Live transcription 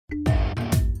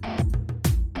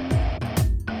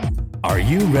Are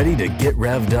you ready to get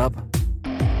revved up?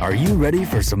 Are you ready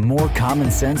for some more common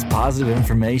sense positive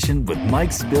information with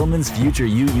Mike Spillman's Future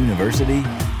You University?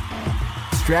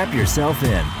 Strap yourself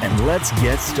in and let's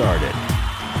get started.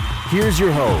 Here's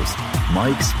your host,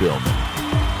 Mike Spillman.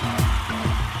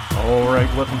 All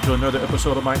right, welcome to another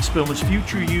episode of Mike Spillman's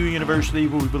Future You University,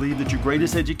 where we believe that your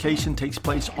greatest education takes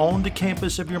place on the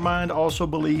campus of your mind. Also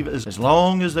believe as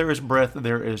long as there is breath,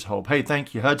 there is hope. Hey,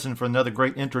 thank you, Hudson, for another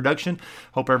great introduction.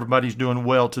 Hope everybody's doing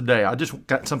well today. I just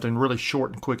got something really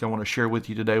short and quick I want to share with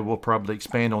you today. We'll probably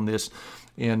expand on this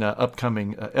in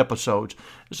upcoming episodes.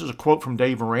 This is a quote from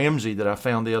Dave Ramsey that I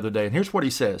found the other day, and here's what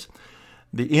he says.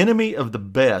 The enemy of the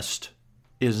best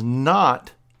is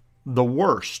not the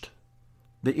worst.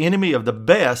 The enemy of the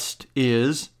best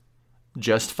is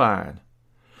just fine.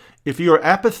 If you are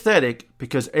apathetic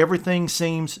because everything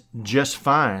seems just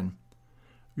fine,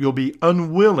 you'll be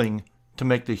unwilling to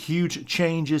make the huge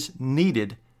changes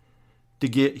needed to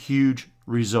get huge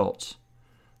results.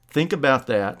 Think about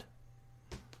that.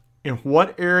 In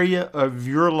what area of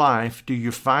your life do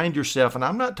you find yourself, and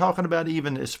I'm not talking about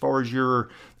even as far as your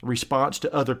response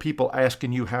to other people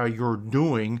asking you how you're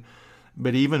doing,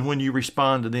 but even when you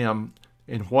respond to them,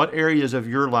 in what areas of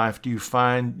your life do you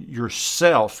find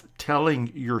yourself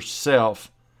telling yourself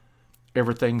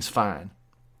everything's fine?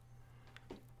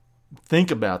 Think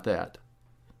about that.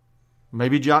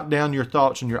 Maybe jot down your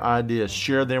thoughts and your ideas.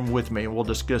 Share them with me, and we'll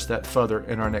discuss that further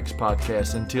in our next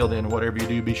podcast. Until then, whatever you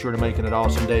do, be sure to make it an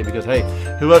awesome day because, hey,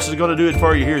 who else is going to do it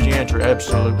for you? Here's the answer.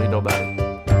 Absolutely nobody.